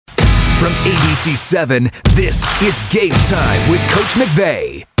From ABC 7, this is Game Time with Coach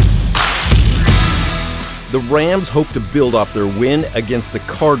McVay. The Rams hope to build off their win against the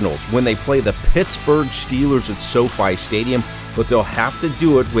Cardinals when they play the Pittsburgh Steelers at SoFi Stadium, but they'll have to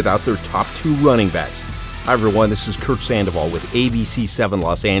do it without their top two running backs. Hi everyone, this is Curt Sandoval with ABC 7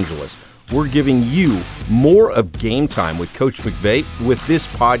 Los Angeles. We're giving you more of Game Time with Coach McVay with this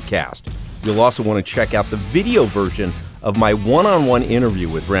podcast. You'll also want to check out the video version of my one-on-one interview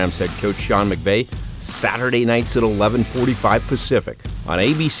with Rams head coach Sean McVay, Saturday nights at 11:45 Pacific on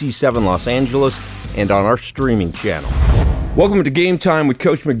ABC 7 Los Angeles and on our streaming channel. Welcome to Game Time with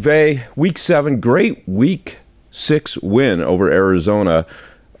Coach McVay. Week 7, great Week 6 win over Arizona.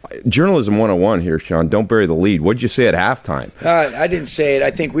 Journalism 101 here, Sean. Don't bury the lead. What did you say at halftime? I didn't say it. I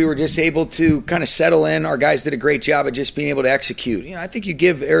think we were just able to kind of settle in. Our guys did a great job of just being able to execute. I think you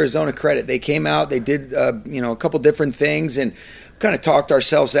give Arizona credit. They came out, they did a couple different things and kind of talked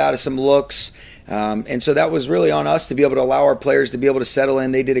ourselves out of some looks. And so that was really on us to be able to allow our players to be able to settle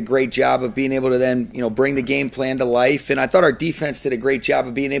in. They did a great job of being able to then, bring the game plan to life. And I thought our defense did a great job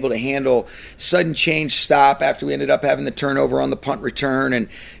of being able to handle sudden change stop after we ended up having the turnover on the punt return. And,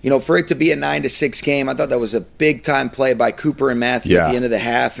 for it to be a 9-6 game, I thought that was a big time play by Cooper and Matthew at the end of the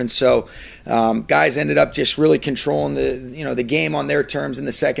half. And so guys ended up just really controlling the game on their terms in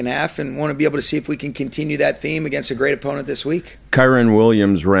the second half, and want to be able to see if we can continue that theme against a great opponent this week. Kyren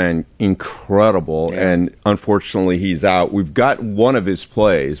Williams ran incredible, and unfortunately he's out. We've got one of his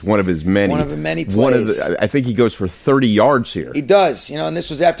plays, one of his many plays. I think he goes for 30 yards here. He does, and this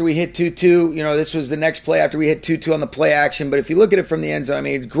was after we hit 2-2. This was the next play after we hit 2-2 on the play action. But if you look at it from the end zone,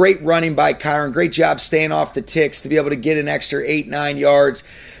 great running by Kyren, great job staying off the ticks to be able to get an extra 8-9 yards.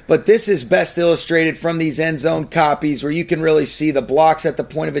 But this is best illustrated from these end zone copies where you can really see the blocks at the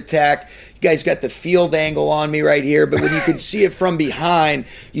point of attack. You guys got the field angle on me right here, but when you can see it from behind,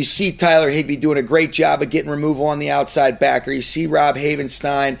 you see Tyler Higbee doing a great job of getting removal on the outside backer. You see Rob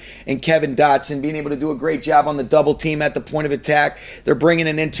Havenstein and Kevin Dotson being able to do a great job on the double team at the point of attack. They're bringing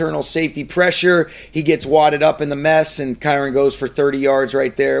an internal safety pressure. He gets wadded up in the mess, and Kyren goes for 30 yards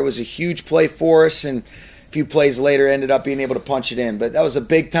right there. It was a huge play for us, and a few plays later ended up being able to punch it in. But that was a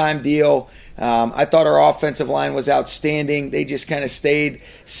big-time deal. I thought our offensive line was outstanding. They just kind of stayed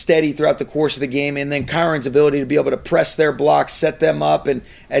steady throughout the course of the game. And then Kyren's ability to be able to press their blocks, set them up, and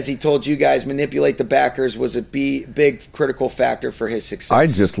as he told you guys, manipulate the backers was a big critical factor for his success. I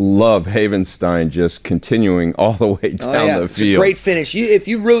just love Havenstein just continuing all the way down the field. It's a great finish. If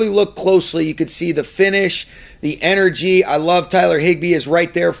you really look closely, you could see the finish, the energy. I love Tyler Higbee is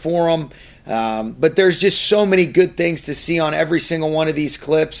right there for him. But there's just so many good things to see on every single one of these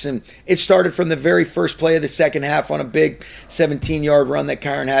clips, and it started from the very first play of the second half on a big 17-yard run that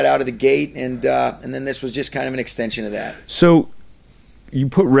Kyren had out of the gate, and then this was just kind of an extension of that. So you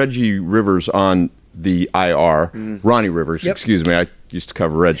put Reggie Rivers on the IR, Ronnie Rivers, excuse me, I used to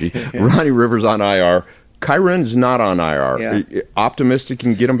cover Reggie. Ronnie Rivers on IR. Kyren's not on IR. Yeah. Optimistic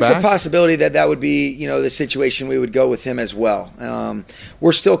and get him back? There's a possibility that would be, the situation we would go with him as well.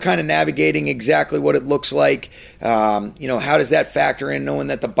 We're still kind of navigating exactly what it looks like. How does that factor in, knowing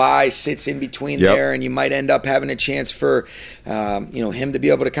that the bye sits in between there, and you might end up having a chance for, him to be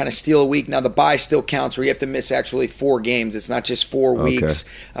able to kind of steal a week. Now, the bye still counts where you have to miss actually 4 games. It's not just 4 weeks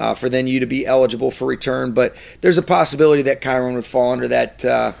for then you to be eligible for return. But there's a possibility that Kyren would fall under that,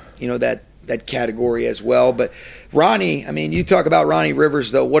 that category as well. But Ronnie, you talk about Ronnie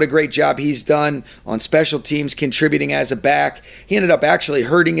Rivers, though. What a great job he's done on special teams, contributing as a back. He ended up actually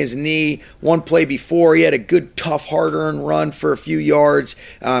hurting his knee one play before. He had a good, tough, hard-earned run for a few yards,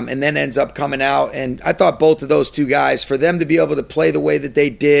 and then ends up coming out. And I thought both of those two guys, for them to be able to play the way that they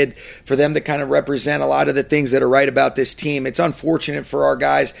did, for them to kind of represent a lot of the things that are right about this team, it's unfortunate for our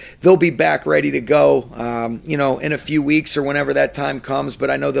guys. They'll be back ready to go, in a few weeks or whenever that time comes, but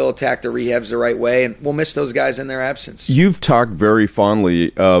I know they'll attack the rehabs the right way, and we'll miss those guys in their absence. You've talked very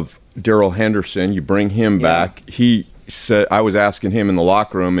fondly of Darrell Henderson. You bring him back. He said, I was asking him in the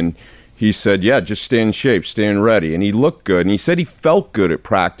locker room, and he said, just stay in shape, stay ready. And he looked good, and he said he felt good at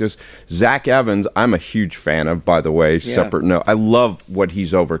practice. Zach Evans, I'm a huge fan of, by the way. Separate note. I love what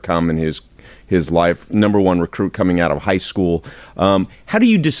he's overcome in his life, #1 recruit coming out of high school. How do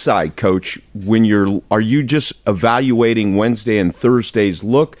you decide, Coach, are you just evaluating Wednesday and Thursday's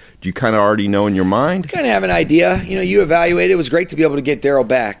look? Do you kind of already know in your mind? Kind of have an idea. You evaluate. It was great to be able to get Darrell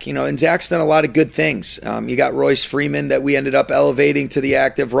back. And Zach's done a lot of good things. You got Royce Freeman that we ended up elevating to the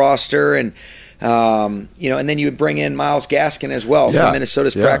active roster, and And then you would bring in Myles Gaskin as well from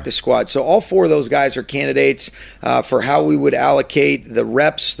Minnesota's practice squad. So all 4 of those guys are candidates for how we would allocate the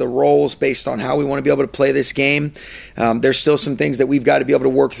reps, the roles based on how we want to be able to play this game. There's still some things that we've got to be able to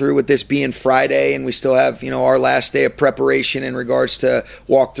work through with this being Friday, and we still have, our last day of preparation in regards to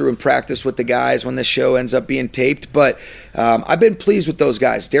walk through and practice with the guys when this show ends up being taped. But I've been pleased with those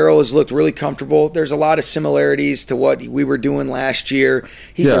guys. Daryl has looked really comfortable. There's a lot of similarities to what we were doing last year.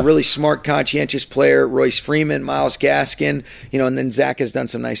 He's a really smart, conscientious player. Royce Freeman, Myles Gaskin, and then Zach has done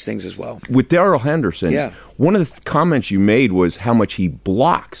some nice things as well. With Darrell Henderson, one of the comments you made was how much he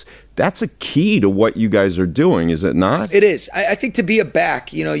blocks. That's a key to what you guys are doing, is it not? It is. I think to be a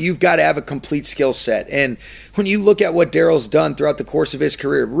back, you've got to have a complete skill set. And when you look at what Daryl's done throughout the course of his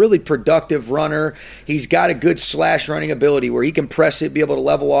career, really productive runner. He's got a good slash running ability where he can press it, be able to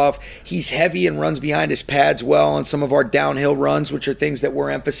level off. He's heavy and runs behind his pads well on some of our downhill runs, which are things that we're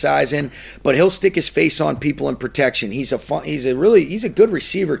emphasizing. But he'll stick his face on people in protection. He's a good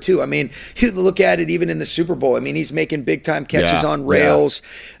receiver too. I mean, you look at it even in the Super Bowl. I mean, he's making big time catches on rails.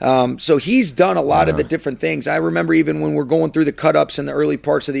 So he's done a lot of the different things. I remember even when we're going through the cut-ups in the early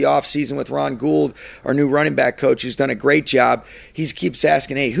parts of the offseason with Ron Gould, our new running back coach, who's done a great job. He keeps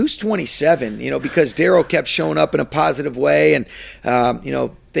asking, hey, who's 27? Because Darryl kept showing up in a positive way, and,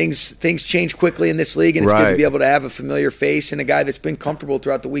 things change quickly in this league, and it's good to be able to have a familiar face and a guy that's been comfortable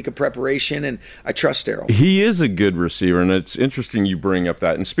throughout the week of preparation, and I trust Darryl. He is a good receiver, and it's interesting you bring up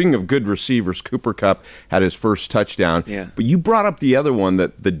that. And speaking of good receivers, Cooper Kupp had his first touchdown. Yeah. But you brought up the other one,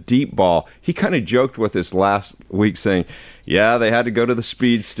 that the deep ball. He kind of joked with us last week saying, yeah, they had to go to the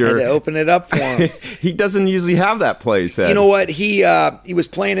speedster. Had to open it up for him. He doesn't usually have that play set. You know what? He was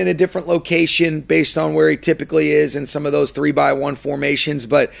playing in a different location based on where he typically is in some of those 3-by-1 formations,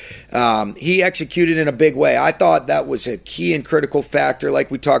 but he executed in a big way. I thought that was a key and critical factor,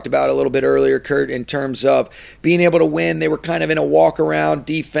 like we talked about a little bit earlier, Kurt, in terms of being able to win. They were kind of in a walk-around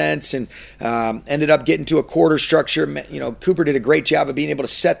defense and ended up getting to a quarter structure. Cooper did a great job of being able to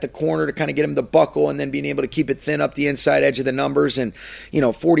set the corner to kind of get him the buckle and then being able to keep it thin up the inside edge of the numbers, and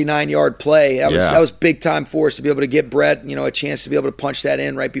 49-yard play. That was big time for us to be able to get Brett a chance to be able to punch that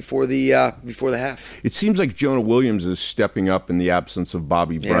in right before the half. It seems like Jonah Williams is stepping up in the absence of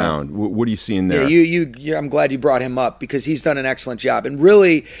Bobby Brown. What are you seeing there? I'm glad you brought him up because he's done an excellent job, and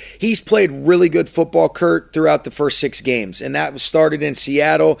really he's played really good football, Kurt, throughout the first 6 games, and that was started in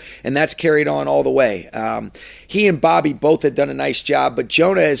Seattle, and that's carried on all the way. He and Bobby both had done a nice job, but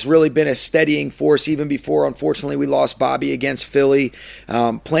Jonah has really been a steadying force even before, unfortunately, we lost Bobby against Philly.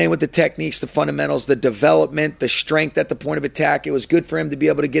 Playing with the techniques, the fundamentals, the development, the strength at the point of attack. It was good for him to be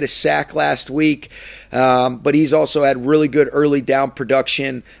able to get a sack last week, but he's also had really good early down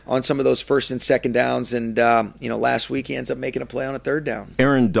production on some of those first and second downs, and last week he ends up making a play on a third down.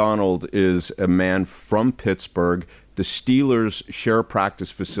 Aaron Donald is a man from Pittsburgh. The Steelers share a practice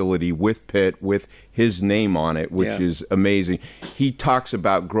facility with Pitt with his name on it, which is amazing. He talks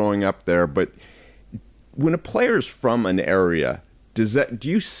about growing up there, but when a player's from an area, do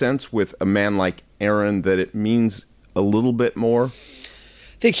you sense with a man like Aaron that it means a little bit more?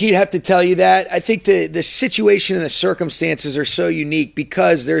 I think he'd have to tell you that. I think the situation and the circumstances are so unique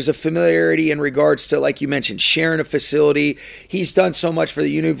because there's a familiarity in regards to, like you mentioned, sharing a facility. He's done so much for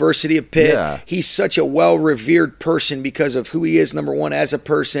the University of Pitt. Yeah. He's such a well-revered person because of who he is, number one, as a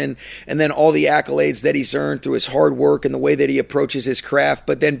person, and then all the accolades that he's earned through his hard work and the way that he approaches his craft,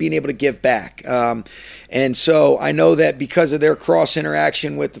 but then being able to give back. And so I know that because of their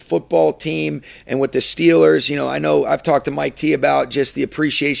cross-interaction with the football team and with the Steelers, I know I've talked to Mike T about just the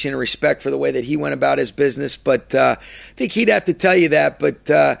appreciation and respect for the way that he went about his business, but I think he'd have to tell you that.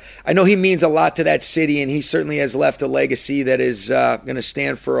 But I know he means a lot to that city, and he certainly has left a legacy that is going to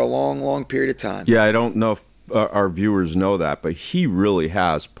stand for a long, long period of time. Yeah, I don't know if our viewers know that, but he really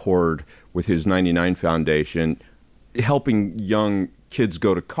has poured with his 99 Foundation, helping young kids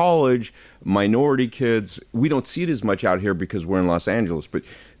go to college, minority kids. We don't see it as much out here because we're in Los Angeles, but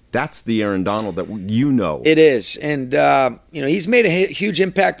that's the Aaron Donald that you know. It is. And, he's made a huge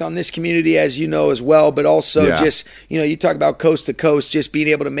impact on this community, as you know, as well. But also just, you talk about coast to coast, just being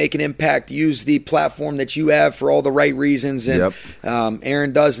able to make an impact, use the platform that you have for all the right reasons. And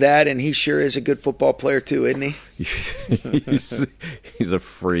Aaron does that, and he sure is a good football player too, isn't he? He's a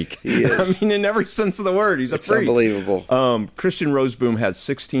freak. He is. I mean, in every sense of the word, he's a freak. It's unbelievable. Christian Roseboom had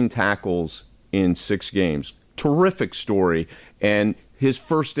 16 tackles in 6 games. Terrific story. And his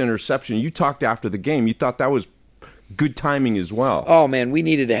first interception, you talked after the game, you thought that was good timing as well. Oh man, we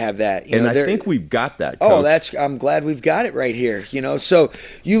needed to have that. I think we've got that, Coach. I'm glad we've got it right here. So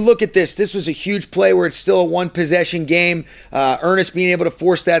you look at this. This was a huge play where it's still a one-possession game. Ernest being able to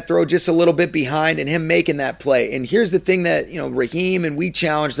force that throw just a little bit behind and him making that play. And here's the thing that, Raheem and we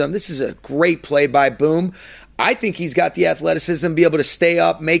challenged them. This is a great play by Boom. I think he's got the athleticism, be able to stay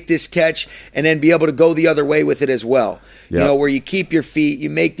up, make this catch, and then be able to go the other way with it as well. Yep. Where you keep your feet, you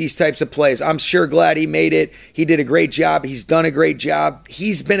make these types of plays. I'm sure glad he made it. He did a great job. He's done a great job.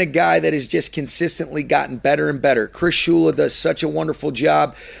 He's been a guy that has just consistently gotten better and better. Chris Shula does such a wonderful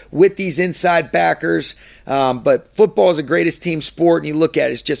job with these inside backers. But football is the greatest team sport, and you look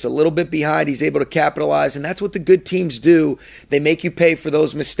at it, it's just a little bit behind. He's able to capitalize, and that's what the good teams do. They make you pay for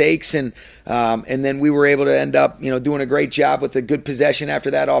those mistakes, and then we were able to end up, doing a great job with a good possession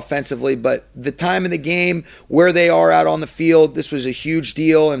after that offensively. But the time in the game, where they are out on the field, this was a huge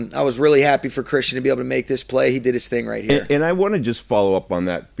deal, and I was really happy for Christian to be able to make this play. He did his thing right here. And I want to just follow up on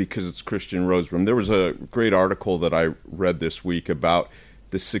that because it's Christian Roserum. There was a great article that I read this week about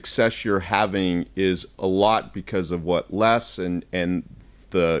the success you're having is a lot because of what Les and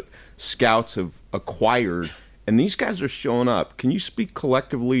the scouts have acquired. And these guys are showing up. Can you speak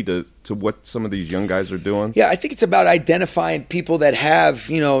collectively to what some of these young guys are doing? Yeah, I think it's about identifying people that have,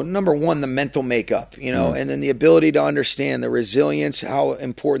 number one, the mental makeup, and then the ability to understand the resilience, how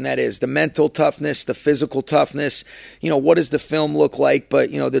important that is, the mental toughness, the physical toughness, what does the film look like,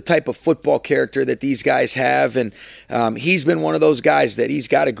 but, the type of football character that these guys have. And he's been one of those guys that he's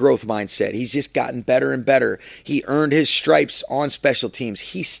got a growth mindset. He's just gotten better and better. He earned his stripes on special teams.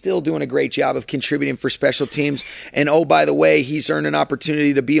 He's still doing a great job of contributing for special teams. And oh, by the way, he's earned an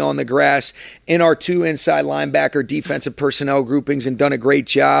opportunity to be on the grass in our 2 inside linebacker defensive personnel groupings and done a great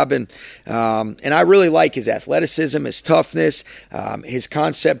job. And I really like his athleticism, his toughness, his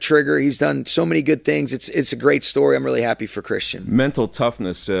concept trigger. He's done so many good things. It's a great story. I'm really happy for Christian. Mental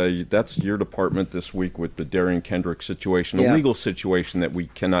toughness, that's your department this week with the Derion Kendrick situation, a legal situation that we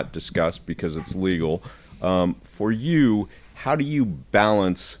cannot discuss because it's legal. For you, how do you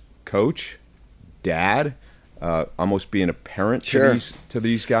balance coach, dad, almost being a parent to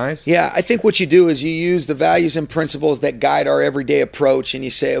these guys? Yeah, I think what you do is you use the values and principles that guide our everyday approach, and you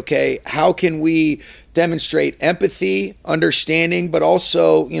say, okay, how can we demonstrate empathy, understanding, but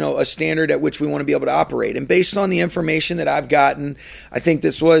also, a standard at which we want to be able to operate. And based on the information that I've gotten, I think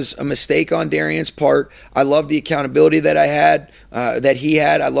this was a mistake on Darion's part. I love the accountability that that he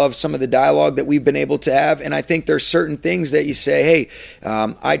had. I love some of the dialogue that we've been able to have. And I think there's certain things that you say, hey,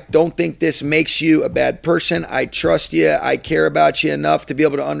 I don't think this makes you a bad person. I trust you. I care about you enough to be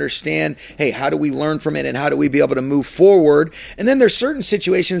able to understand, hey, how do we learn from it and how do we be able to move forward? And then there's certain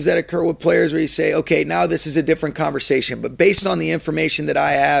situations that occur with players where you say, okay, now this is a different conversation. But based on the information that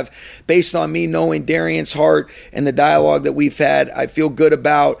I have, based on me knowing Darion's heart and the dialogue that we've had, I feel good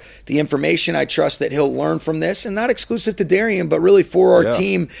about the information. I trust that he'll learn from this, and not exclusive to Derion, but really for our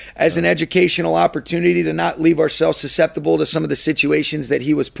team as an educational opportunity to not leave ourselves susceptible to some of the situations that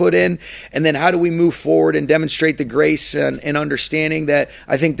he was put in. And then how do we move forward and demonstrate the grace and understanding that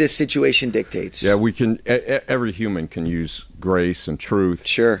I think this situation dictates? Yeah, we can. Every human can use grace and truth.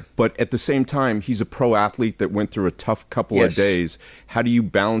 Sure. But at the same time, he's a pro athlete that went through a tough couple of days. How do you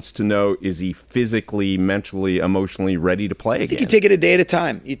balance to know, is he physically, mentally, emotionally ready to play again? I think you take it a day at a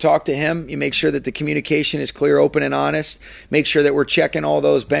time. You talk to him. You make sure that the communication is clear, open, and honest. Make sure that we're checking all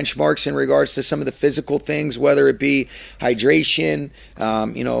those benchmarks in regards to some of the physical things, whether it be hydration,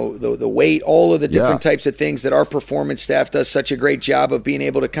 the weight, all of the different types of things that our performance staff does such a great job of being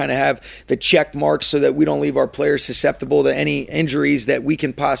able to kind of have the check marks so that we don't leave our players susceptible to any injuries that we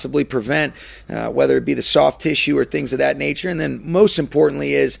can possibly prevent, whether it be the soft tissue or things of that nature. And then most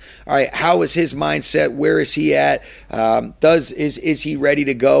importantly is, all right, how is his mindset? Where is he at? Is he ready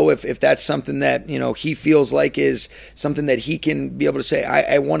to go? If that's something that, he feels like is something that he can be able to say,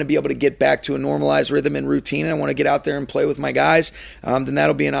 I want to be able to get back to a normalized rhythm and routine. I want to get out there and play with my guys. Then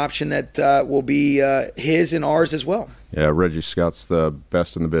that'll be an option that will be his and ours as well. Yeah, Reggie Scott's the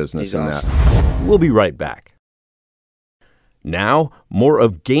best in the business. He's in awesome. That. We'll be right back. Now, more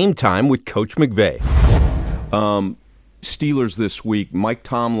of Game Time with Coach McVay. Steelers this week, Mike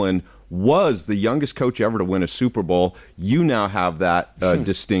Tomlin was the youngest coach ever to win a Super Bowl. You now have that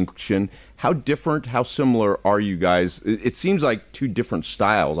distinction. How different, how similar are you guys? It seems like two different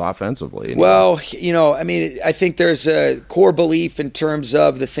styles offensively. Anyway. Well, I think there's a core belief in terms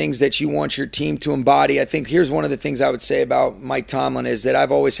of the things that you want your team to embody. I think here's one of the things I would say about Mike Tomlin is that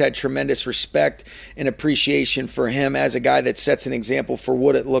I've always had tremendous respect and appreciation for him as a guy that sets an example for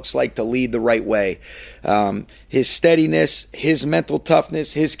what it looks like to lead the right way. His steadiness, his mental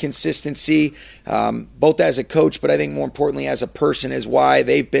toughness, his consistency, both as a coach, but I think more importantly as a person, is why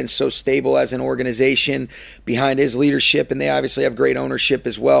they've been so stable as an organization behind his leadership, and they obviously have great ownership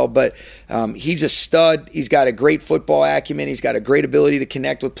as well. But he's a stud. He's got a great football acumen. He's got a great ability to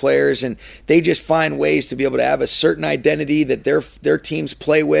connect with players, and they just find ways to be able to have a certain identity that their teams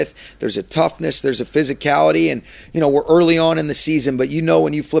play with. There's a toughness, there's a physicality, and we're early on in the season, but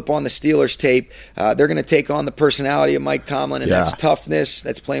when you flip on the Steelers tape, they're going to take on the personality of Mike Tomlin, and that's toughness,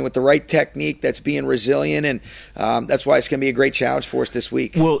 that's playing with the right technique, that's being resilient, and that's why it's going to be a great challenge for us this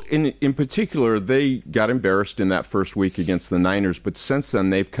week. Well, in particular, they got embarrassed in that first week against the Niners, but since then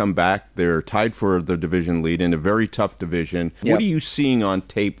they've come back. They're tied for the division lead in a very tough division. Yep. What are you seeing on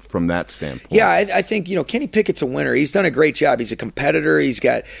tape from that standpoint? Yeah, I think, Kenny Pickett's a winner. He's done a great job. He's a competitor. He's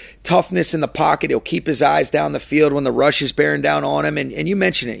got toughness in the pocket. He'll keep his eyes down the field when the rush is bearing down on him. And you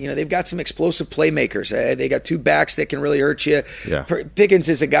mentioned it. They've got some explosive playmakers. They got two backs that can really hurt you. Yeah. Pickens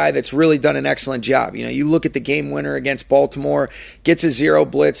is a guy that's really done an excellent job. You look at the game winner against Baltimore, gets a zero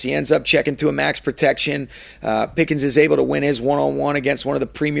blitz. He ends up checking to a max protection. Pickens is able to win his one-on-one against one of the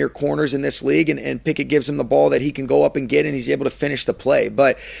premier corners in this league, and Pickett gives him the ball that he can go up and get, and he's able to finish the play.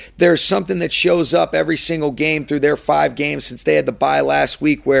 But there's something that shows up every single game through their 5 games since they had the bye last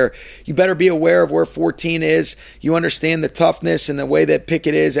week, where you better be aware of where 14 is. You understand the toughness and the way that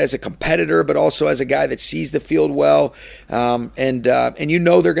Pickett is as a competitor, but also as a guy that sees the field well. And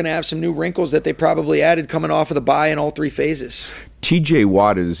they're going to have some new wrinkles that they probably added coming off of the bye in all 3 phases. TJ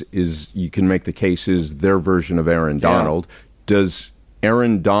Watt is you can make the case, is their version of Aaron Donald. Yeah. Does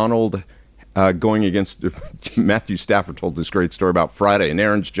Aaron Donald going against Matthew Stafford told this great story about Friday, and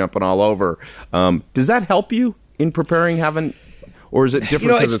Aaron's jumping all over. Does that help you in preparing, or is it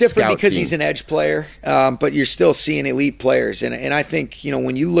different? It's different because he's an edge player, but you're still seeing elite players. And I think,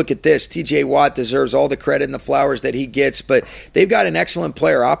 when you look at this, TJ Watt deserves all the credit and the flowers that he gets, but they've got an excellent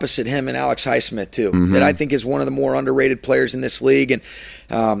player opposite him in Alex Highsmith, too, that I think is one of the more underrated players in this league. And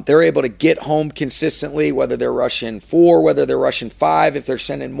they're able to get home consistently, whether they're rushing 4, whether they're rushing 5, if they're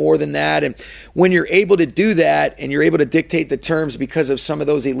sending more than that. And when you're able to do that and you're able to dictate the terms because of some of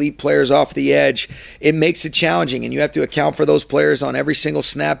those elite players off the edge, it makes it challenging, and you have to account for those players on every single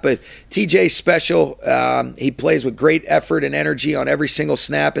snap. But TJ's special. He plays with great effort and energy on every single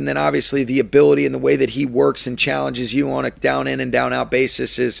snap, and then obviously the ability and the way that he works and challenges you on a down in and down out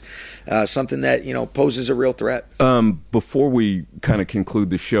basis is something that poses a real threat. Before we kind of conclude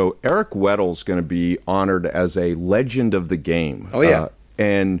the show, Eric Weddle is going to be honored as a legend of the game. Oh yeah,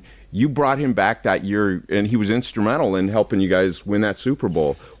 and you brought him back that year, and he was instrumental in helping you guys win that Super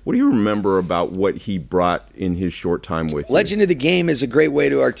Bowl. What do you remember about what he brought in his short time with you? Legend of the game is a great way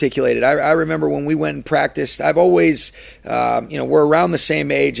to articulate it. I remember when we went and practiced, I've always, we're around the same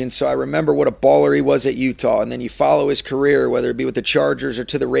age, and so I remember what a baller he was at Utah, and then you follow his career, whether it be with the Chargers or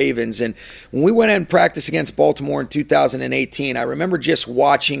to the Ravens. And when we went and practiced against Baltimore in 2018, I remember just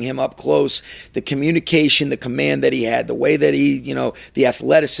watching him up close, the communication, the command that he had, the way that he, the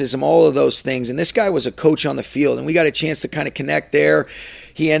athleticism, all of those things. And this guy was a coach on the field, and we got a chance to kind of connect there.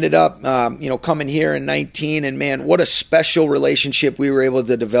 He ended up, coming here in 19, and man, what a special relationship we were able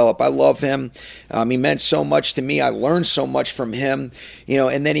to develop. I love him. He meant so much to me. I learned so much from him,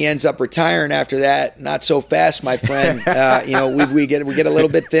 and then he ends up retiring after that. Not so fast, my friend. We get a little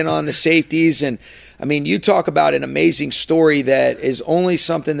bit thin on the safeties, and I mean, you talk about an amazing story that is only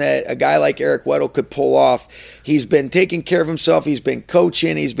something that a guy like Eric Weddle could pull off. He's been taking care of himself. He's been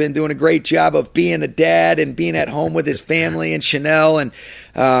coaching. He's been doing a great job of being a dad and being at home with his family and Chanel and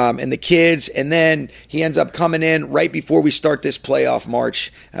the kids. And then he ends up coming in right before we start this playoff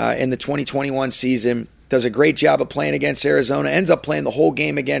march in the 2021 season. Does a great job of playing against Arizona, ends up playing the whole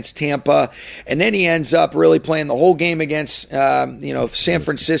game against Tampa, and then he ends up really playing the whole game against San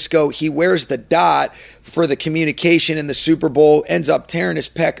Francisco. He wears the dot for the communication in the Super Bowl, ends up tearing his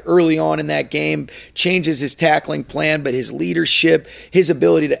pec early on in that game, changes his tackling plan, but his leadership, his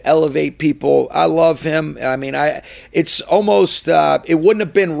ability to elevate people, I love him. I mean, it's almost, it wouldn't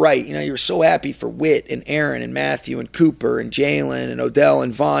have been right. You were so happy for Witt and Aaron and Matthew and Cooper and Jalen and Odell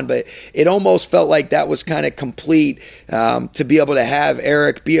and Vaughn, but it almost felt like that was was kind of complete, to be able to have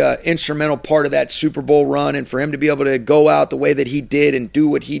Eric be an instrumental part of that Super Bowl run, and for him to be able to go out the way that he did and do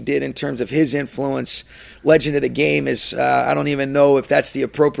what he did in terms of his influence. Legend of the game is, I don't even know if that's the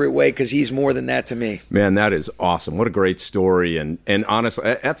appropriate way, because he's more than that to me. Man, that is awesome. What a great story. And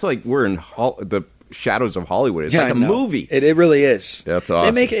honestly, that's like we're in the shadows of Hollywood. It's like a movie. It really is. That's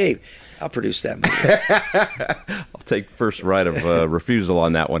awesome. I'll produce that movie. I'll take first right of refusal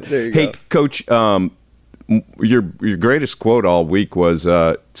on that one. There you go. Hey, Coach, your greatest quote all week was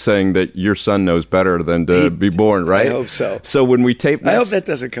saying that your son knows better than to be born, right? I hope so. So when we tape I hope that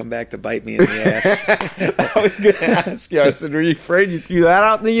doesn't come back to bite me in the ass. I was going to ask you. I said, are you afraid you threw that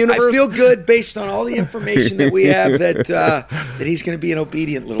out in the universe? I feel good based on all the information that we have that he's going to be an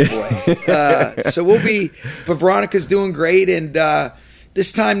obedient little boy. So but Veronica's doing great, and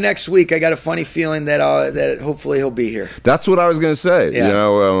this time next week, I got a funny feeling that hopefully he'll be here. That's what I was going to say. Yeah. You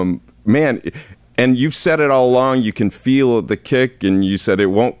know, man, and you've said it all along. You can feel the kick, and you said it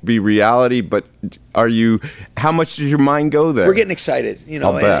won't be reality. But how much does your mind go there? We're getting excited,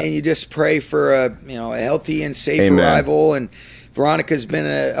 and you just pray for a healthy and safe arrival. And Veronica's been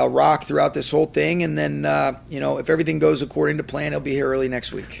a rock throughout this whole thing, and then if everything goes according to plan, he'll be here early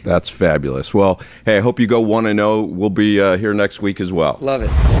next week. That's fabulous. Well, hey, I hope you go 1-0. We'll be here next week as well. Love it.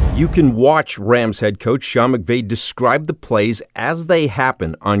 You can watch Rams head coach Sean McVay describe the plays as they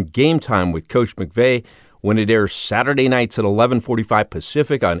happen on Game Time with Coach McVay when it airs Saturday nights at 11:45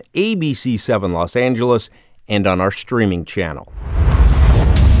 Pacific on ABC 7 Los Angeles and on our streaming channel.